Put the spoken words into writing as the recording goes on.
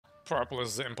Purple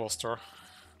is the impostor.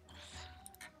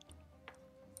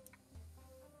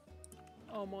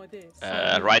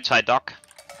 Right side dock.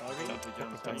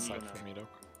 That side for me, Doc.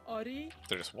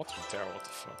 There's water there, what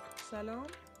the fuck?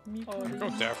 Go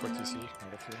there for TC,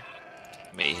 hopefully.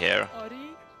 Me here.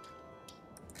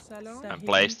 I'm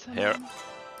placed here.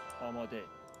 آماده.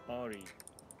 آری.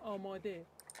 آماده.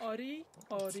 آری.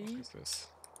 آری. What is this?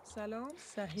 سلام.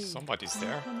 صحیح. Somebody's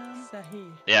there.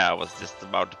 صحیح. Yeah, I was just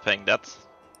about to ping that.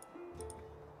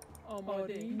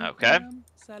 آماده. Okay.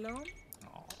 سلام.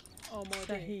 Oh. آماده.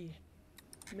 صحیح.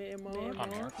 معمار.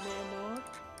 معمار.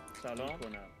 سلام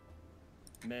کنم.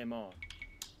 معمار.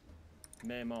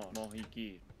 معمار.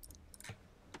 ماهیگیر.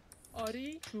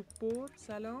 آری. چوب بر.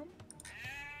 سلام.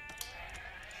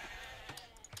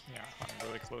 Yeah, I'm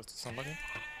really close to somebody.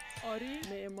 آری.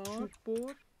 معمار. چوب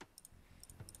بر.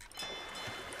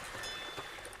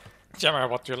 Jammer,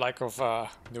 what do you like of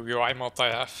new UI mod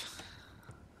I have?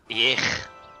 Yeah.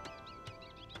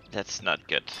 That's not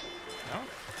good. No?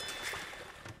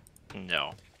 No.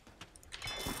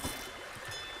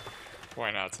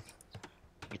 Why not?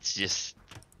 It's just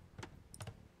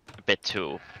a bit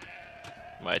too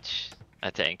much,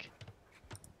 I think.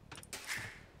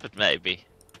 But maybe.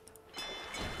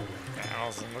 Yeah, I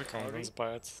wasn't really convinced by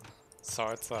it.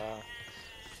 Saw it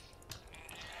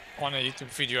on a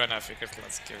YouTube video and I figured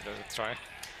let's give it a try.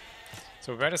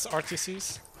 So where is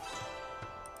RTCs?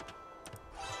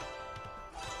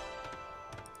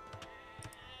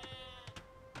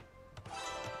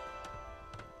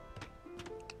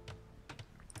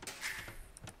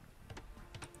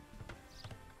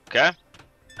 Okay.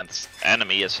 And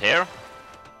enemy is here.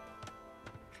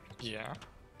 Yeah.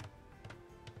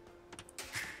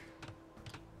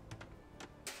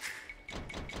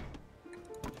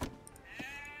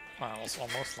 I was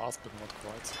almost last, but not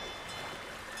quite.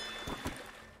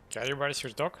 Okay, you ready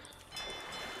your dog?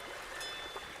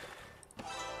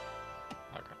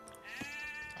 Okay.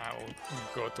 I will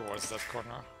go towards that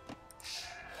corner.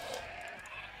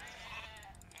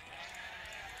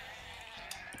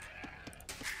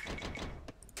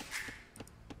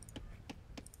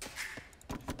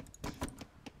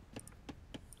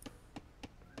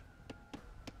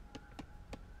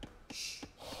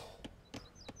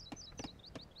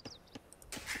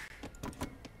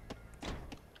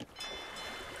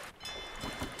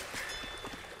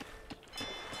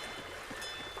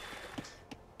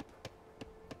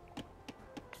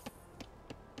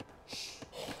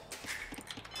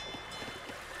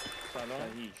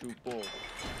 صحیح. چوب بر.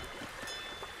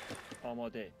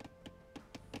 آماده.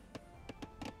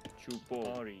 چوب بر.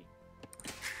 آری.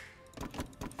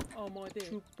 آماده.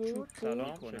 چوب بر.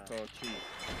 سلام. شکارچی.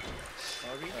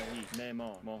 آری. صحیح.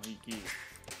 معمار. ماهیگیر.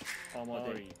 آماده.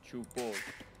 آری. چوب بر.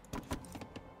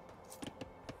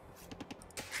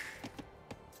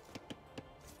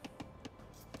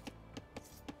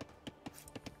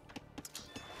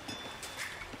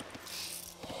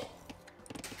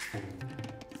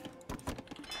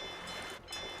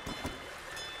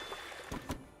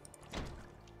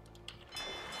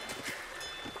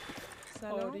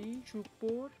 آری. چوب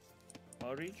بر.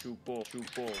 آری. چوب بر. چوب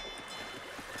بر.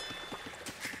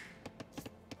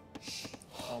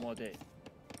 آماده.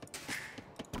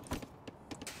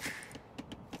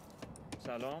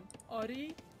 سلام.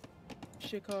 آری.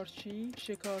 شکارچی.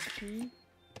 شکارچی.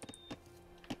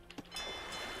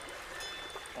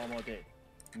 آماده.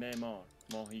 معمار.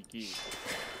 ماهیگیر.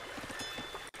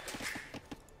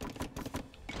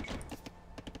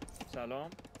 سلام.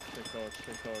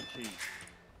 شکارچی.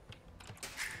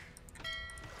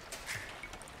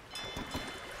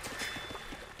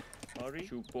 آری.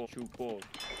 چوب بر. چوب بر.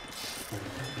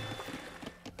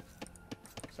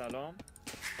 سلام.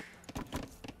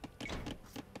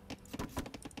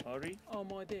 آری.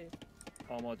 آماده.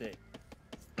 آماده.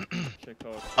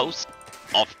 شکار. House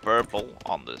of purple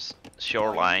on the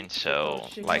shoreline, so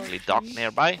likely dock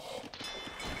nearby.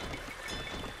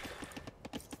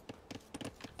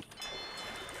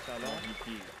 سلام.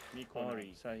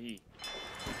 آری. صحیح.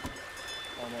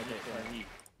 آماده. صحیح.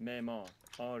 معمار.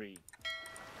 آری.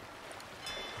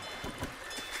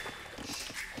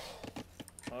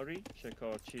 آری.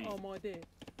 شکارچی. آماده.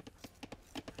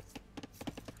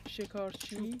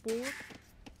 شکارچی. بر.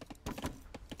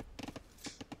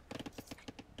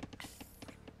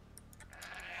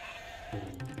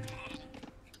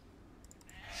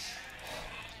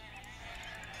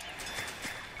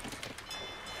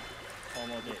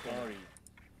 آماده. آری.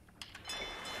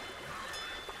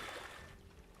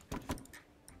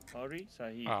 آری.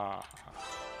 صحیح.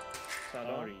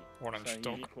 سلام.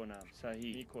 صحیح میکنم.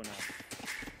 صحیح میکنم.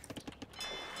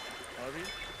 آری.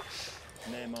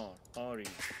 معمار. آری.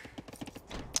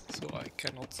 So I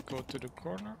cannot go to the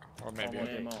corner? Or maybe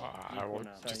I will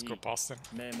just go past him.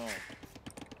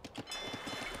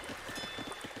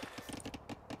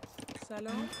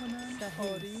 سلام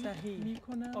آری صحیح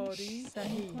میکنم آری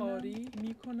صحیح آری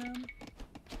میکنم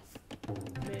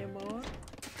معمار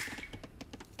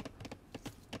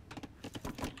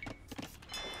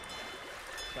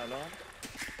سلام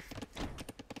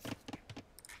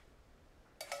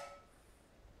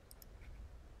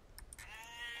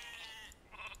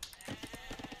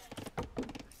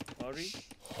آری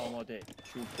آماده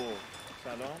چوب برد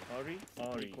سلام آری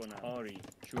آری کنم آری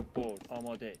چوب برد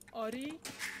آماده آری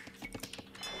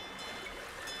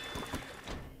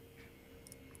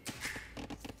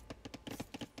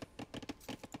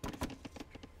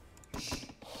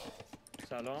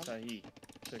سلام صحیح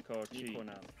شکارچی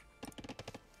میکنم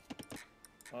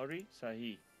آری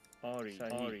صحیح آری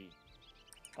صحیح آری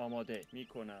آماده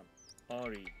میکنم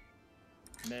آری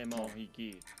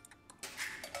ماهیگیر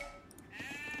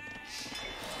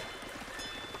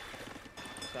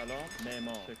سلام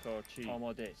معمار شکارچی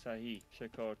آماده صحیح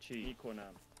شکارچی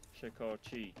میکنم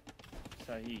شکارچی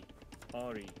صحیح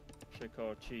آری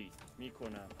شکارچی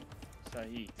میکنم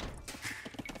صحیح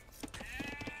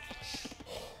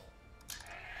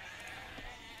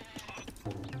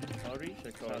آری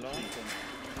شکارچی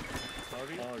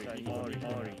آری آری آری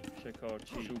آری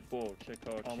شکارچی چوب برد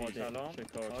شکارچی آماده سلام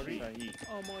شکارچی صحیح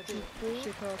آماده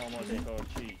شکارچی آماده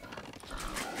شکارچی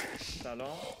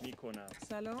سلام میکنم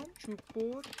سلام چوب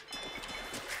برد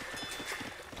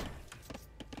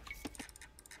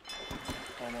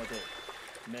آماده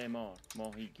معمار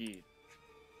ماهیگیر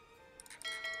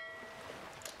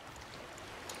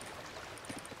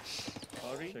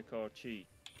آری شکارچی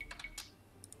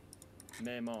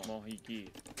معمار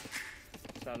ماهیگیر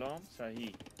سلام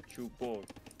صحیح چوب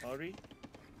برد آری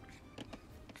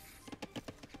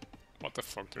What the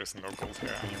fuck, there is no gold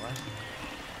here anyway.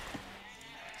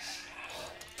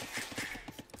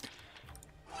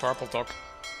 Purple dog.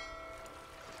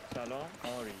 سلام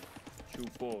آری چوب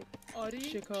برد آری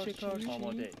شکارچی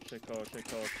آماده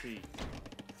شکارچی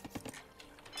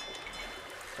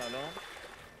سلام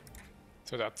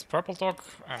So that's purple dog,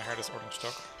 and here is orange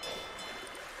dog.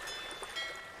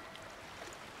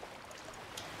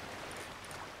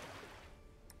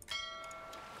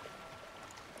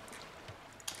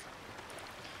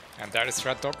 And there is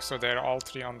red dog, so they're all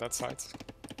three on that side.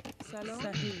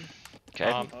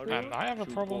 Okay. And I have a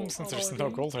problem since there's no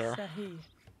gold here.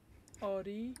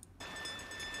 آری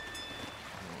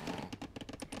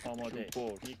آماده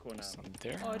برد میکنم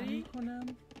آری کنم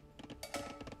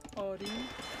آری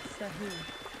صحیح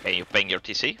Can you ping your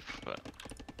TC?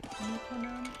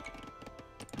 میکنم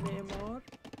معمار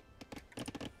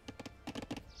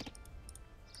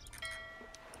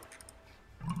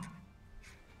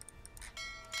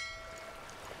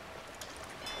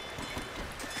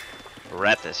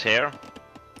Red is here,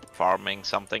 farming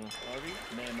something. آری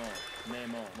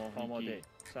معمار آماده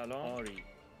سلام آری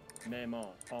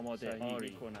معمار آماده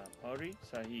آری کنم آری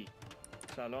صحیح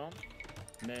سلام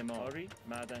معمار آری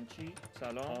معدنچی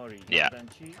سلام آری Yeah,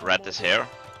 معدنچی red is here.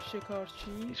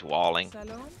 شکارچی He's walling.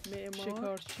 سلام معمار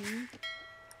شکارچی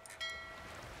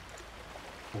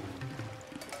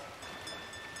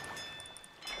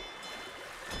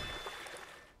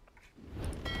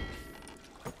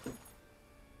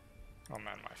Oh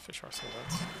man, my fish are so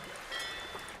dead.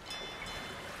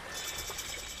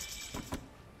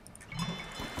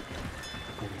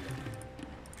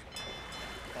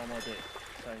 آماده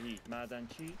صحیح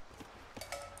معدنچی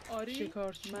آری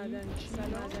شکارچی معدنچی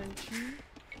معدنچی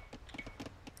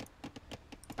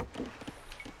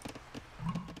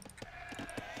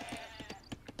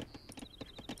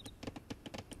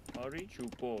آری چوب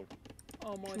برد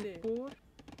آماده چوب برد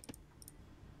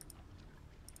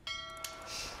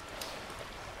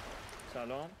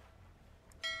سلام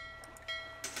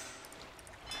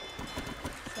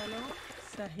سلام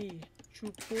صحیح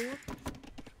چوب برد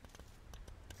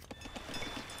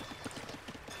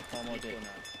آماده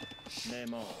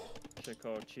معمار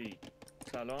شکارچی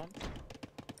سلام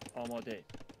آماده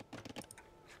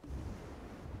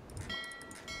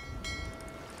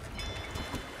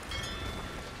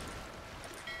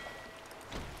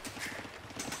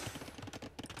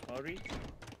آری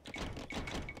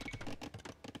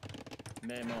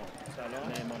معمار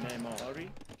سلام معمار آری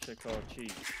شکارچی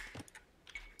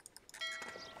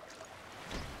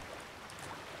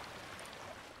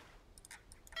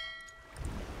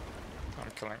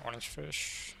I'm killing orange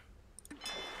fish.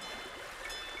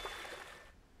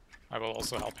 I will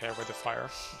also help here with the fire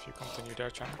if you continue there,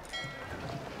 Chan.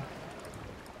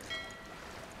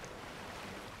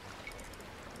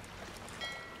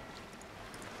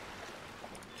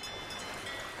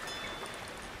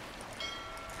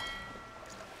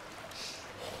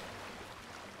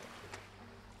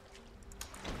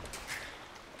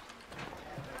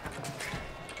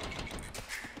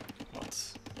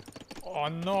 Oh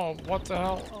no, what the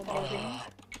hell?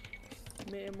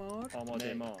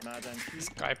 This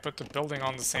guy put the building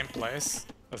on the same place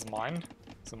as mine,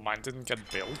 so mine didn't get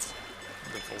built.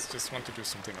 The Bulls just want to do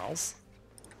something else.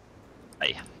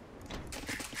 Hey.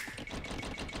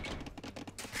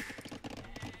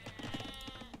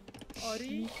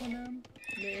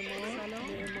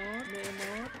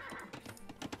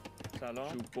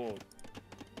 سلام چوب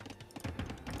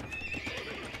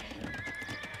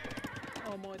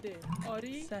آماده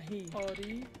آری صحیح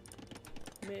آری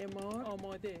معمار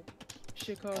آماده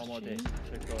شکارچی آماده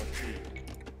شکارچی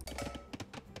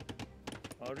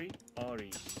آری آری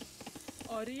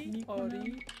آری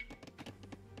آری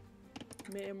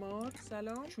معمار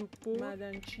سلام چوب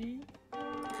معدنچی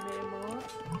معمار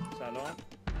سلام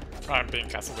I'm being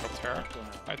castle dropped here,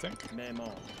 I think.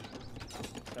 معمار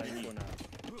صحیح کنم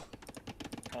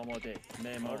آماده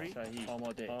معماری صحیح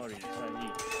آماده آری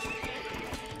صحیح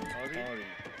آری آری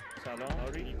سلام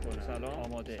آری میکنم سلام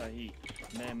آماده صحیح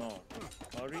معمار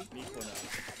آری میکنم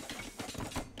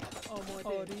آماده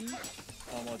آری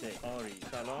آماده آری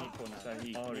سلام میکنم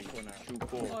صحیح آری کنم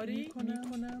چوب آری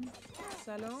میکنم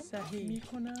سلام صحیح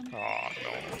میکنم Oh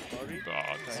no. آری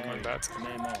This is going bad.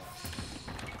 معمار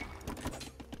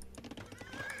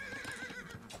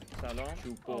سلام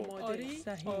چوب آماده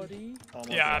صحیح آری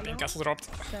Yeah, being castle dropped.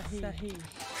 صحیح صحیح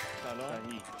سلام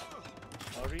صحیح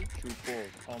آری چوب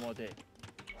آماده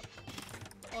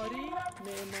آری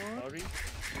معمار آری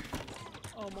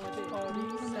آماده آری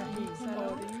صحیح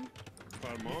آری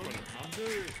فرمان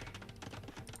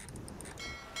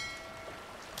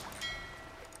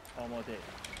آماده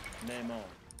معمار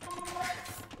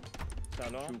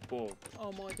سلام چوب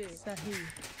آماده صحیح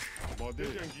آماده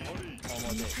جنگی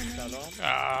آماده سلام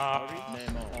آری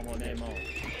معمار آماده معمار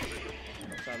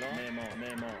سلام معمار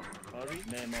معمار آری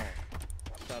معمار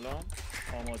سلام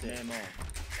آماده معمار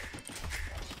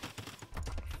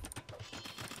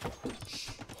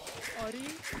آری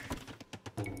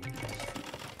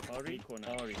آری کنم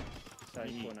آری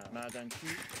صحیح کنم معدنچی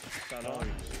سلام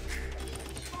آری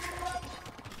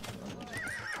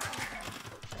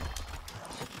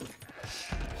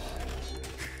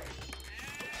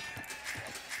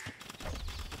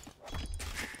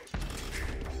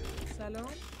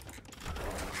سلام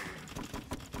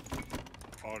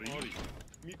آری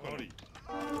میکنم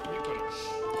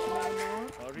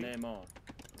معمار معمار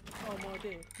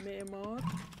آماده معمار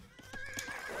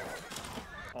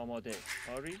آماده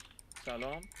آری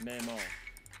سلام معمار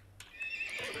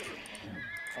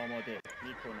آماده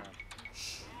میکنم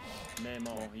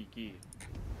معمار ماهیگیر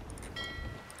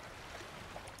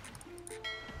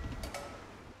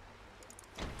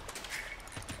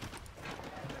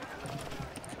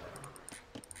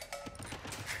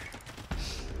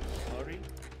آری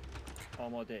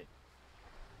آماده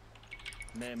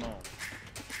معمار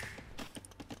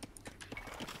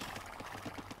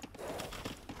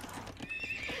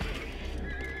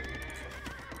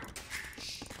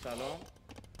سلام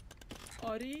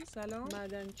آری سلام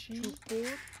معدنچی چوب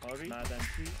آری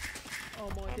معدنچی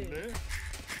آماده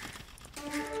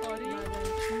آری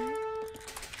معدنچی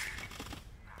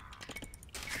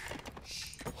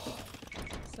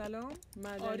سلام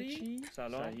معدنچی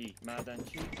سلام صحیح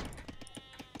معدنچی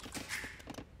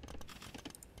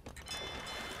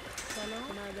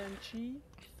سلام معدنچی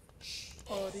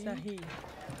آری صحیح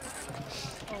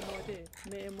آماده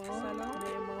معمار سلام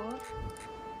معمار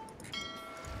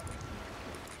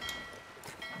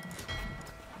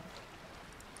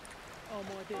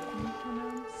آماده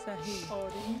میکنم صحیح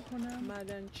آری میکنم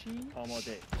معدنچی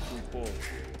آماده چوب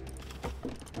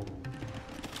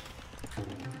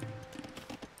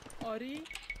آری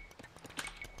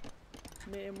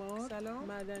معمار سلام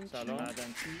معدنچی سلام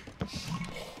معدنچی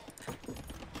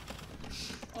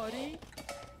آری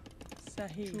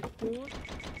صحیح چوب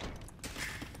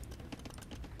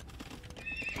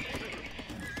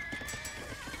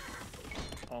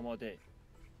آماده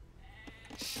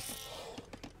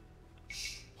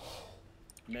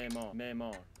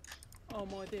معمار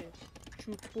آماده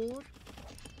چوب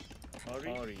بر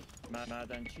آری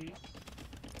معدنچی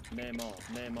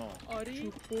معمار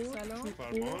آری چوب بر سلام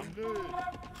فرمان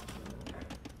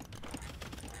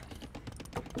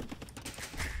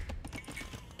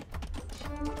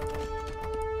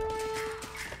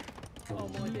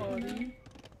آماده آری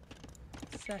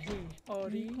صحیح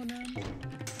آری کنم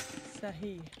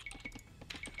صحیح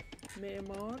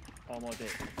معمار آماده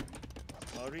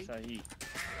آری صحیح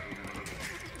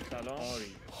سلام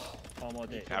آری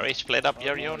آماده Harry, split up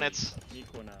your units.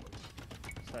 میکنم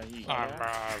صحیح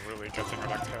I'm really getting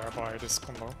wrecked here by this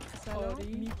combo.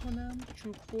 آری میکنم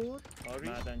چوب بر آری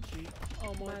معدنچی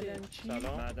آماده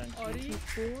سلام معدنچی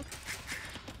چوب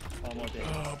بر آماده.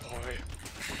 Oh boy.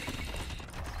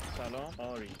 سلام.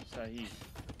 آری. صحیح.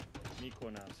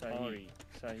 میکنم. صحیح. آری.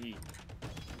 صحیح.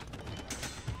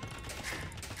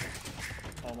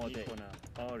 آماده کنم.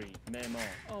 آری. معمار.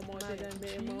 آماده.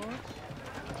 معمار.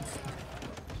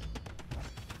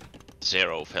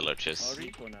 0 villages.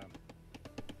 آری کنم.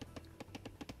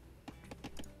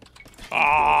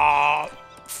 Ah,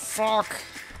 fuck.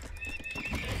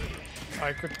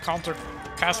 I could counter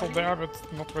castle there, but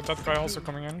not with that guy also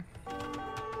coming in.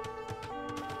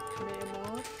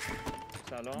 معمار.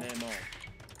 سلام. معمار.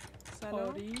 سلام.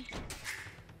 آری.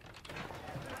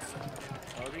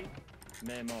 آری.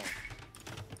 معمار.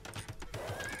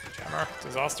 Jammer,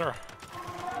 disaster.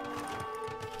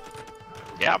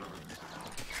 Yep.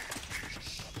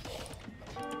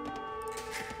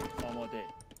 آماده.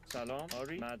 سلام.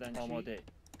 آری. معدنچی. آماده.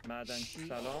 معدنچی.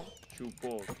 سلام. چوب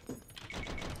بر.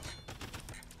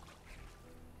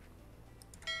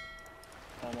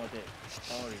 آماده.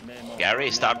 آری. معمار.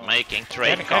 Gary, start making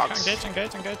trade cogs.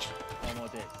 Engage.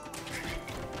 آماده.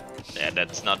 Yeah,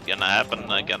 that's not gonna happen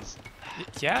against.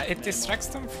 Yeah, it distracts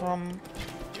them from...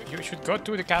 You should go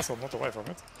to the castle, not away from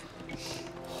it.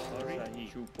 آری.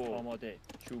 صحیح. چوب بر. آماده.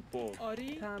 چوب بر.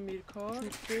 آری. تعمیرکار.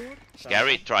 چوب بر.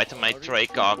 Gary, try to make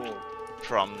trade cog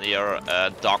from your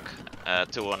dock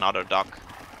to another dock.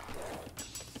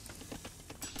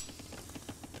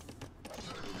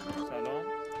 سلام.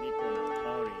 میکنم.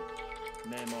 آری.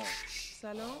 معمار.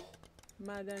 سلام.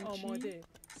 معدنچی. آماده.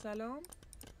 سلام.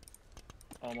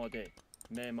 آماده.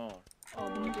 معمار.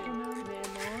 آماده.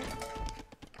 معمار.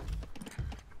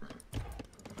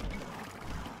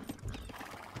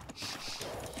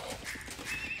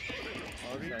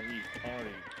 آری. صحیح.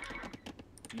 آری.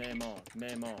 معمار.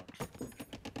 معمار.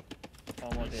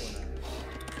 آماده.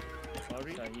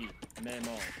 آری. صحیح.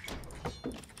 معمار.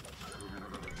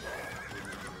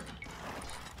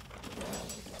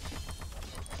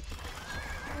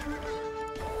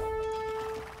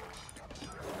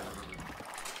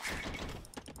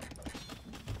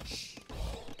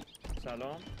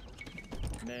 سلام.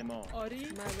 معمار. آری.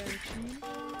 معدنچی.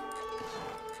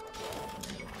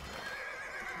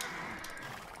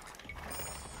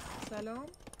 سلام.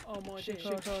 آماده.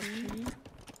 شکارچی.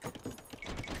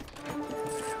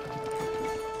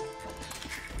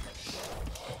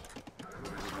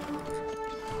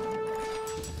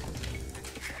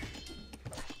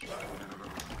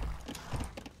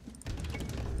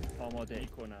 آماده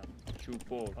کنم. چوب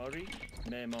بر. آری.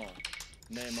 معمار.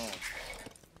 معمار.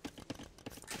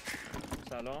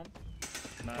 سلام.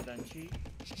 معدنچی.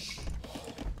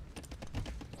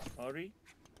 آری.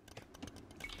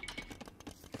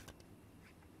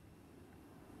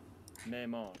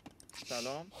 معمار.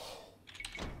 سلام.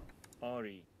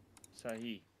 آری.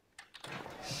 صحیح.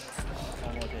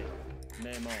 آماده.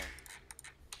 معمار.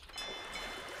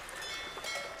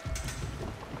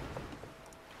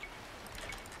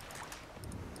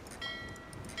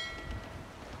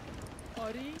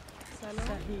 آری. سلام.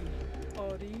 صحیح.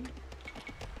 آری.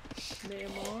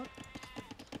 معمار.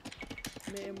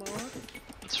 معمار.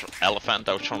 It's elephant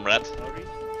out from red. آری.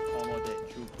 آماده.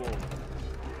 چوب بر.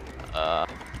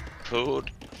 Food,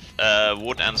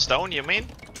 wood and stone, you mean?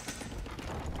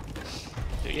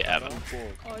 Do you have them?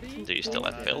 آری. Do you still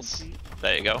have fills?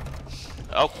 There you go.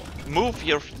 Oh, move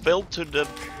your fill to the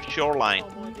shoreline.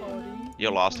 آری.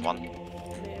 Your last one.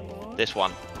 معمار. This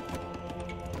one.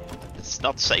 It's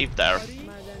not safe there. آری.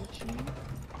 معدنچی.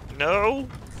 No!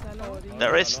 سلام.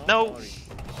 There is no- آری.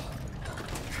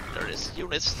 There is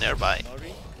units nearby.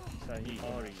 آری. صحیح.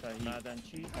 آری. صحیح.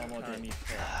 معدنچی. آماده.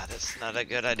 تعمیرکار. Ah, that's not a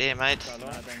good idea, mate. سلام.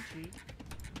 معدنچی.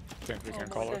 Think we can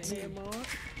call it. معمار.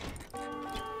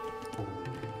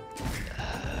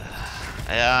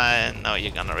 Yeah, I know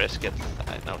you're gonna risk it.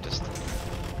 I noticed.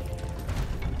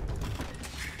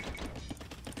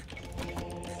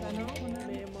 سلام.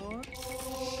 معمار.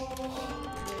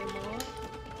 معمار.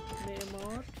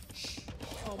 معمار.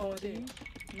 آماده.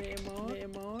 معمار.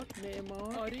 معمار.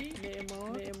 معمار. آری. معمار.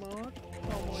 معمار.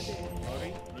 آماده.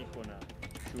 آری. میکنم.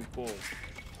 چوب بر.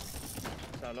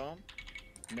 سلام.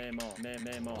 معمار.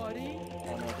 معمار. آری.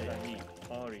 آماده. صحیح.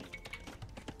 آری.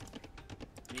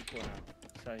 میکنم.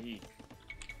 صحیح.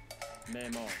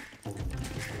 معمار.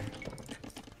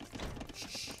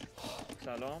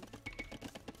 سلام.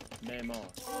 معمار.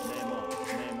 معمار.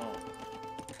 معمار.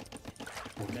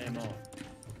 معمار.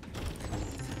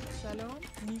 سلام.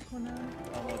 میکنم.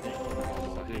 آماده.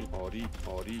 صحیح. آری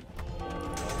آری آری.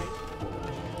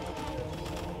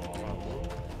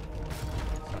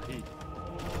 صحیح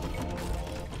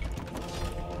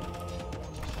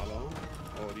سلام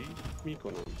آری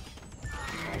میکنم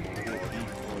آری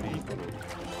آری کنم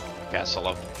Castle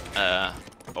of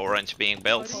orange being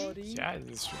built. Yeah,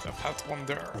 you should have had one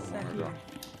there.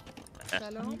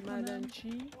 سلام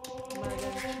معدنچی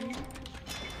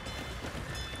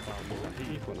فرمان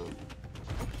میکنم.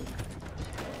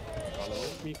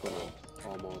 سلام میکنم.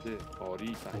 آماده.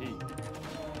 آری صحیح.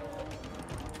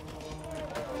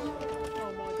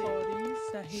 آماده آری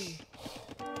صحیح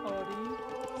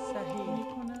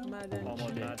میکنم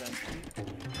معدنچی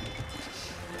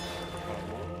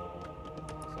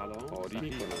سلام آری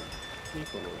میکنم.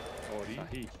 آری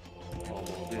صحیح.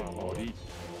 آماده. آری.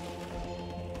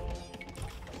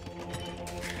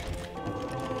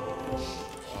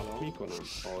 سلام میکنم.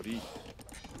 آری.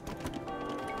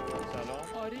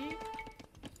 سلام آری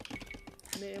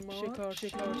معمار شکارچی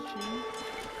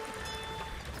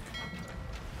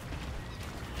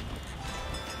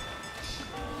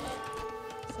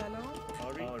سلام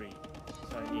آری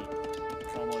صحیح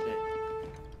آماده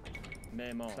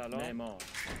معمار سلام معمار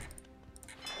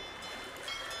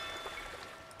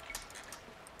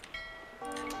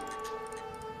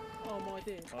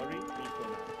آماده آری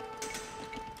میکنم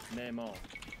معمار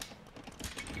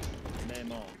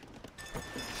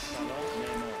سلام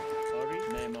معمار آری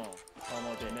معمار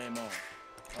آماده معمار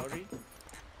آری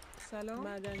سلام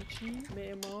معدنچی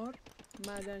معمار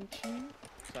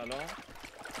سلام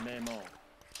معمار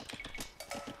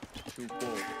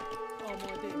چوب‌بر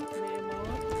آماده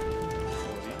معمار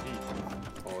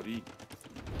آری.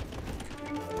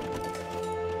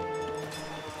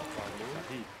 فرمان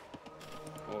صحیح.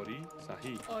 آری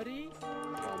صحیح. آری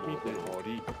آماده.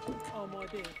 آری.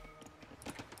 آماده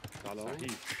سلام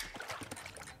صحیح.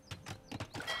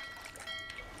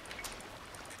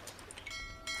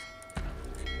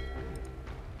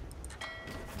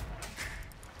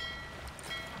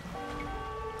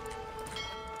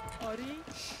 آری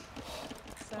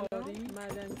سلام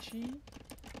معدنچی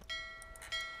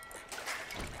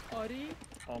آری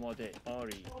آماده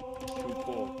آری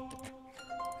چوب‌بر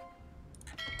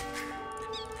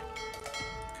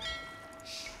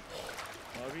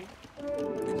آری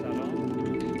سلام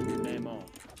معمار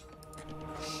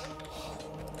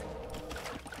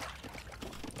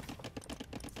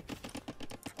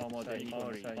آماده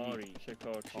آری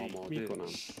شکارچی آماده میکنم.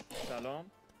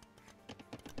 سلام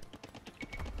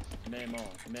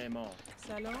معمار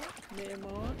سلام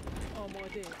معمار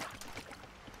آماده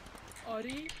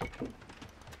آری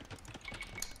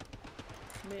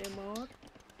معمار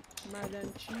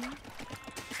معدنچی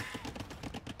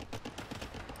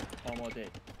آماده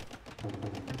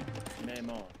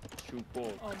معمار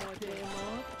چوب‌بر آماده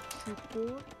معمار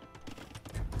چوب‌بر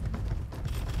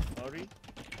آری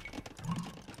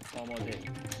آماده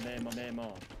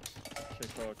معمار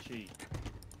شکارچی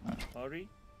آری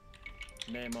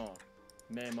معمار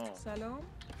سلام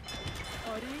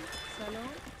آری سلام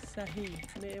صحیح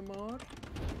معمار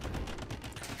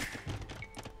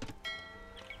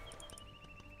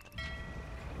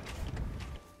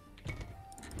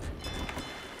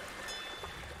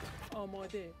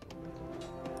آماده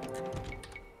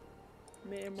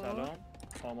معمار سلام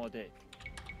آماده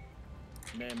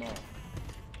معمار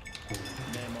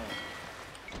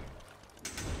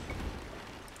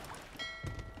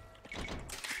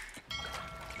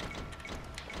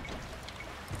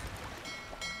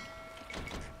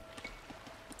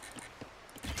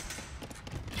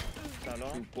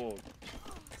سلام چوب‌بر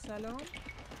سلام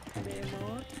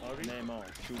معمار آری معمار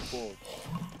چوب‌بر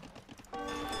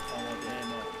آماده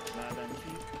معمار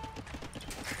معدنچی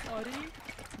آری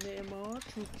معمار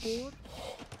چوب‌بر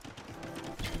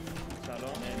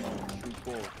سلام معمار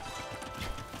چوب‌بر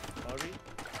آری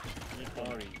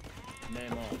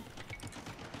معمار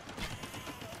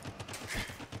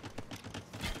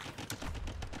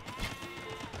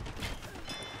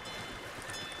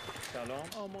سلام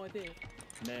آماده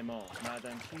معمار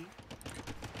معدنچی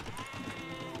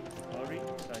آری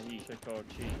صحیح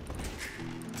شکارچی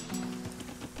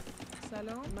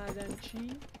سلام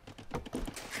معدنچی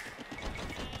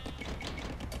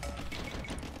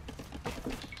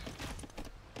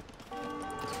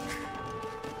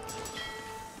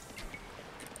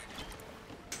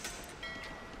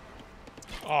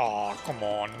Oh, come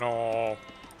on, no.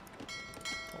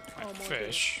 Oh, my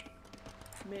fish.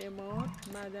 معمار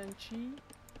معدنچی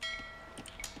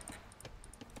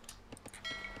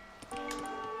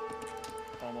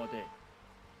آماده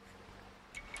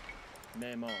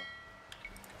معمار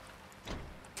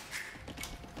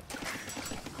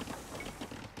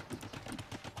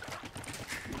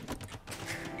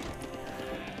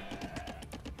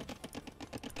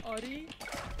آری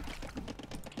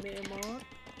معمار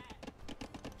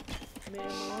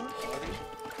آری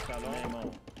سلام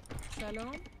معمار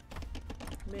سلام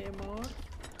معمار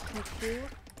چوب‌بر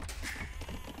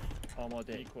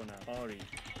آماده میکنم. آری.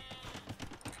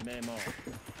 معمار.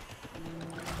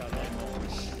 سلام.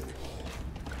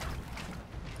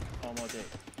 آماده.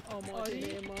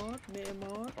 آماده.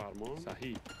 معمار. فرمان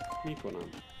صحیح میکنم.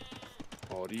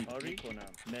 آری آری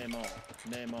کنم. معمار.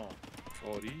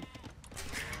 آری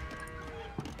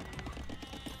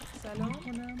سلام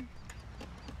کنم.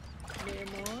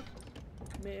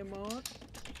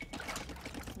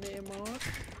 معمار.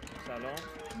 سلام.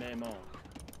 معمار.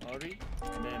 آری.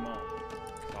 معمار.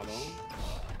 سلام.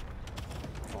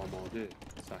 آماده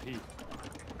صحیح.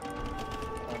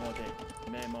 آماده.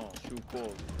 معمار. چوب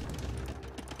برد.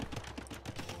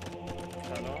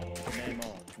 سلام.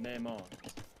 معمار.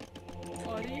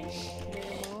 آری.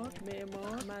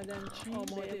 معمار. معدنچی.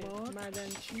 معمار.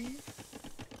 معدنچی.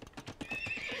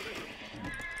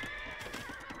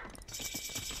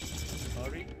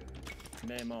 آری.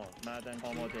 معمار. معدنچی.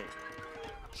 آماده.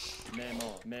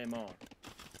 معمار.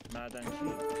 معدنچی.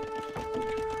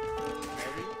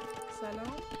 آری.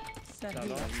 سلام.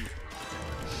 سلام.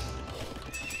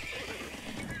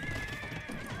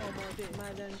 آماده.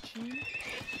 معدنچی.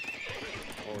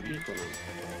 آری کنم.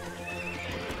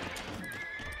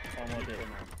 آماده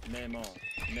کنم. معمار.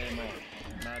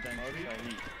 معدنچی.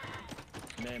 صحیح.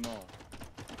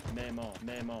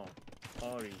 معمار.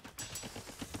 آری.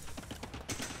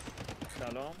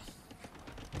 سلام.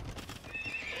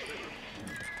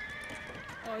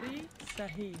 آری.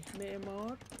 صحیح.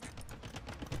 معمار.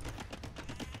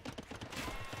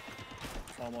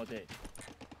 آماده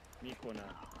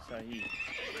میکنم. صحیح.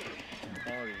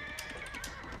 آری.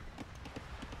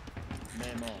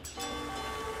 معمار.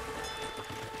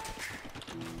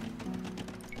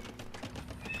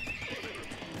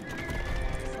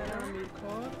 سلام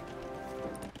میرکار.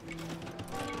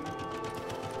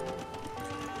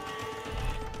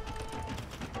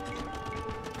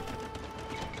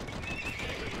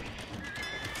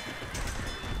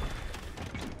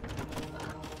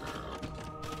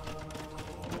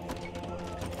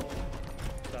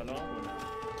 سلام.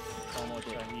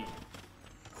 آماده. صحیح.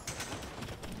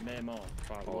 معمار.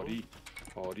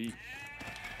 آری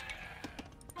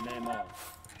معمار.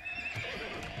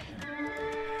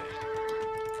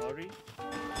 آری.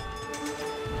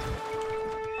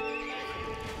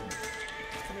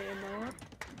 معمار.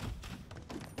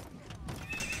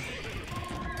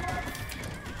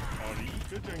 آری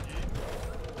بجنگی.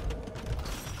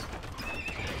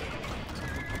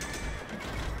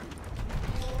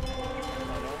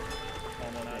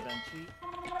 سلام. معدنچی.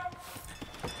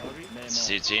 آری. معمار.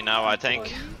 CG now, I think.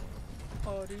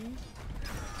 آری.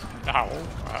 Ow.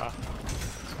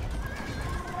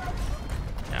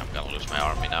 Yeah, I'm gonna lose my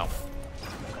army now.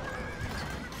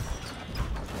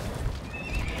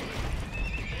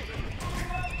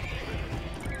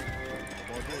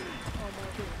 آماده.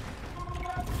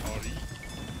 آری.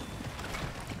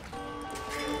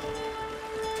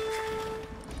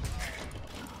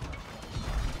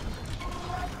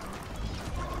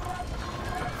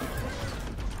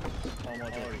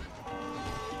 آماده. آری.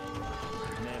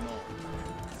 معمار.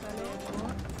 سلام.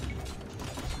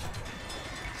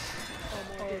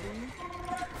 آماده.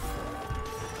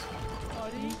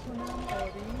 آری کنم.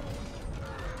 آری.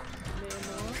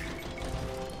 معمار.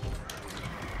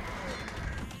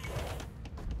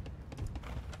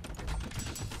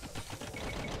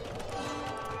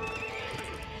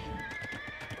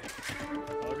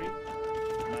 آری.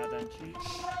 معدنچی.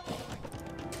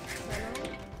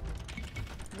 سلام.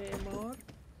 معمار.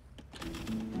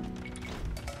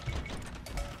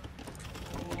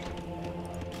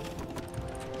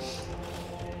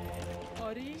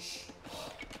 آری.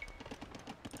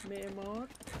 معمار.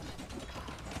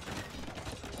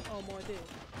 آماده.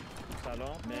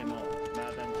 سلام. معمار.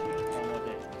 معدنچی.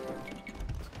 آماده.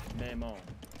 معمار.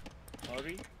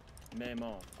 آری.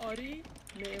 معمار. آری.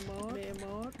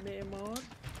 معمار.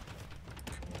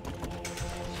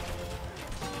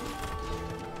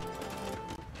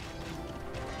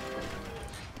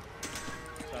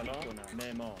 سلام.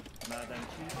 معمار.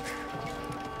 معدنچی.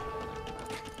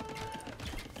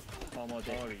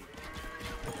 آماده. آری.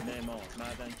 معمار.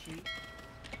 معدنچی.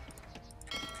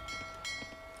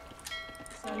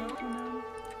 سلام کنم.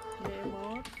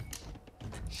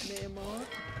 معمار.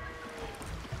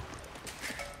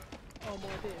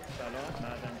 آماده. سلام.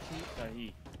 معدنچی.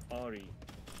 صحیح. آری.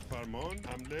 فرمان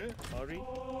حمله. آری.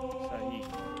 صحیح.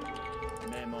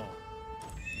 معمار.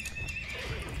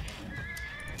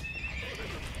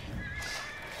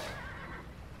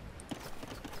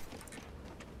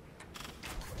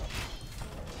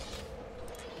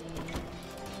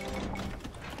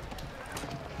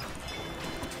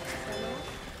 سلام.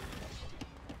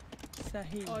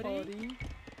 صحیح. آری.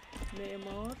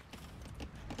 معمار.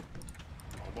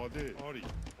 آماده آری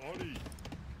آری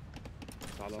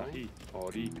سلام صحیح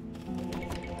آری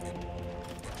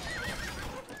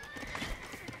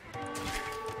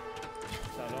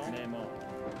سلام معمار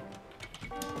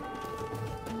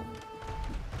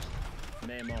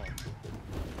معمار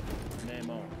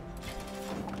معمار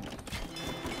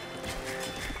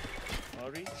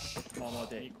آری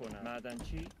آماده میکنم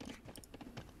معدنچی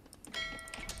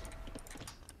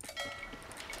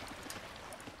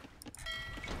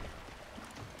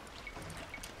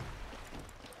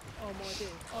آماده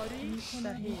آری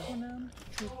صحیح کنم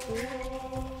چوب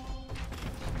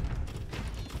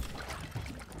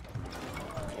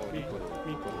آری کنم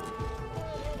میکنم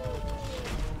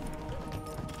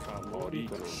آری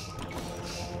کنم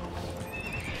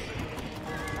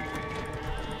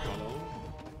سلام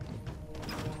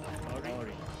آری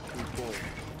آری چوب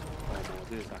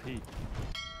آماده صحیح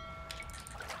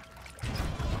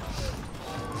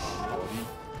آری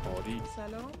آری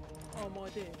سلام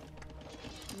آماده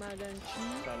معدنچی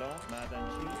سلام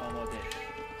معدنچی آماده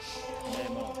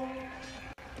معمار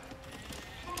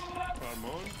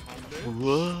فرمان حمله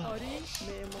آری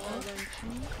معمار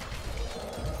معدنچی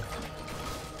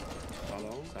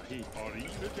سلام صحیح آری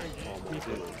بجنگی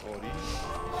آماده آری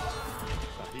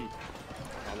صحیح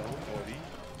سلام آری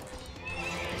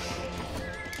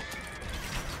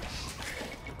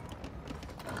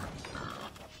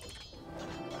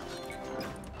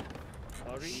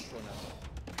آری کنم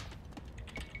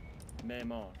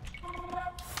معمار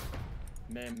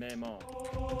معمار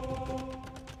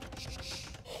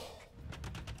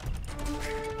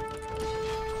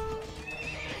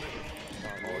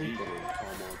آری کنم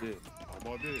آماده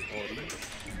آماده آری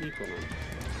میکنم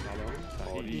سلام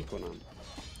صحیح آری میکنم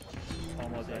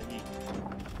آماده ای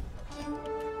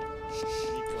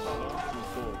سلام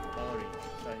چوب آری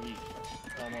صحیح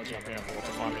آماده Jumping up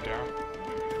water farm me down.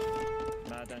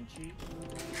 معدنچی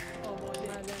آماده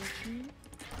معدنچی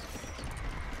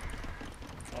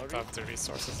آری Have the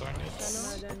resources I need. سلام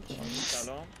معدنچی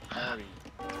سلام آری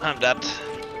I'm dead.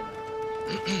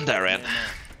 Terrian.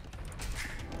 معمار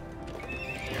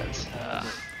Yes,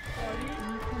 آری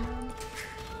میکنم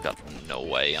got no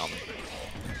way on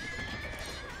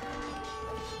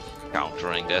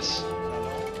countering this. سلام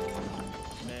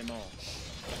معمار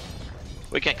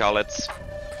We can call it.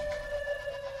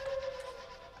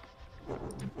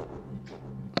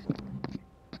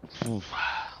 Oof.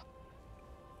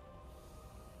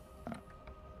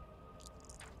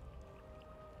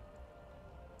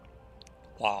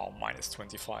 Wow, minus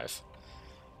 25.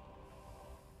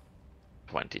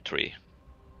 23.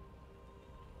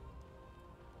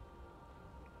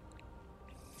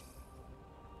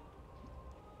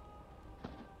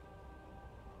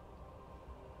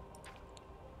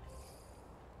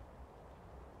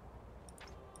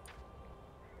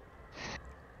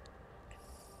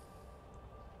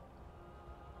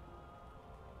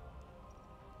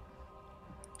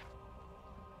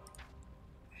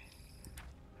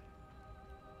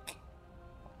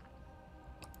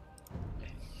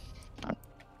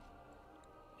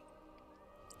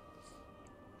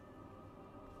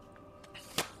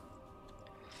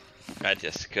 I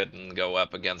just couldn't go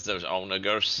up against those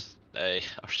onagers. They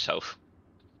are so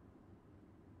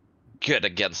good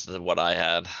against what I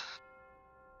had.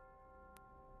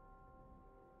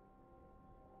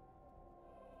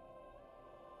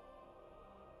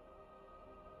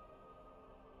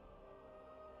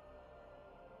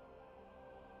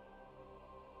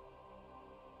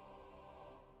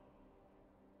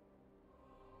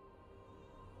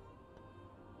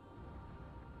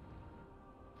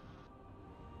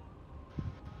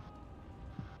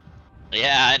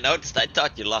 Yeah, I noticed. I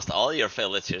thought you lost all your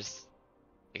villagers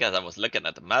because I was looking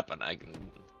at the map and I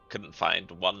couldn't find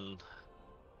one.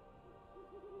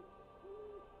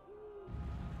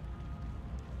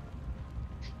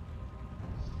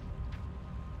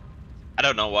 I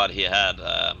don't know what he had,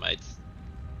 mate.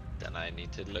 Then I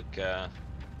need to look at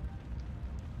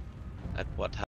what happened.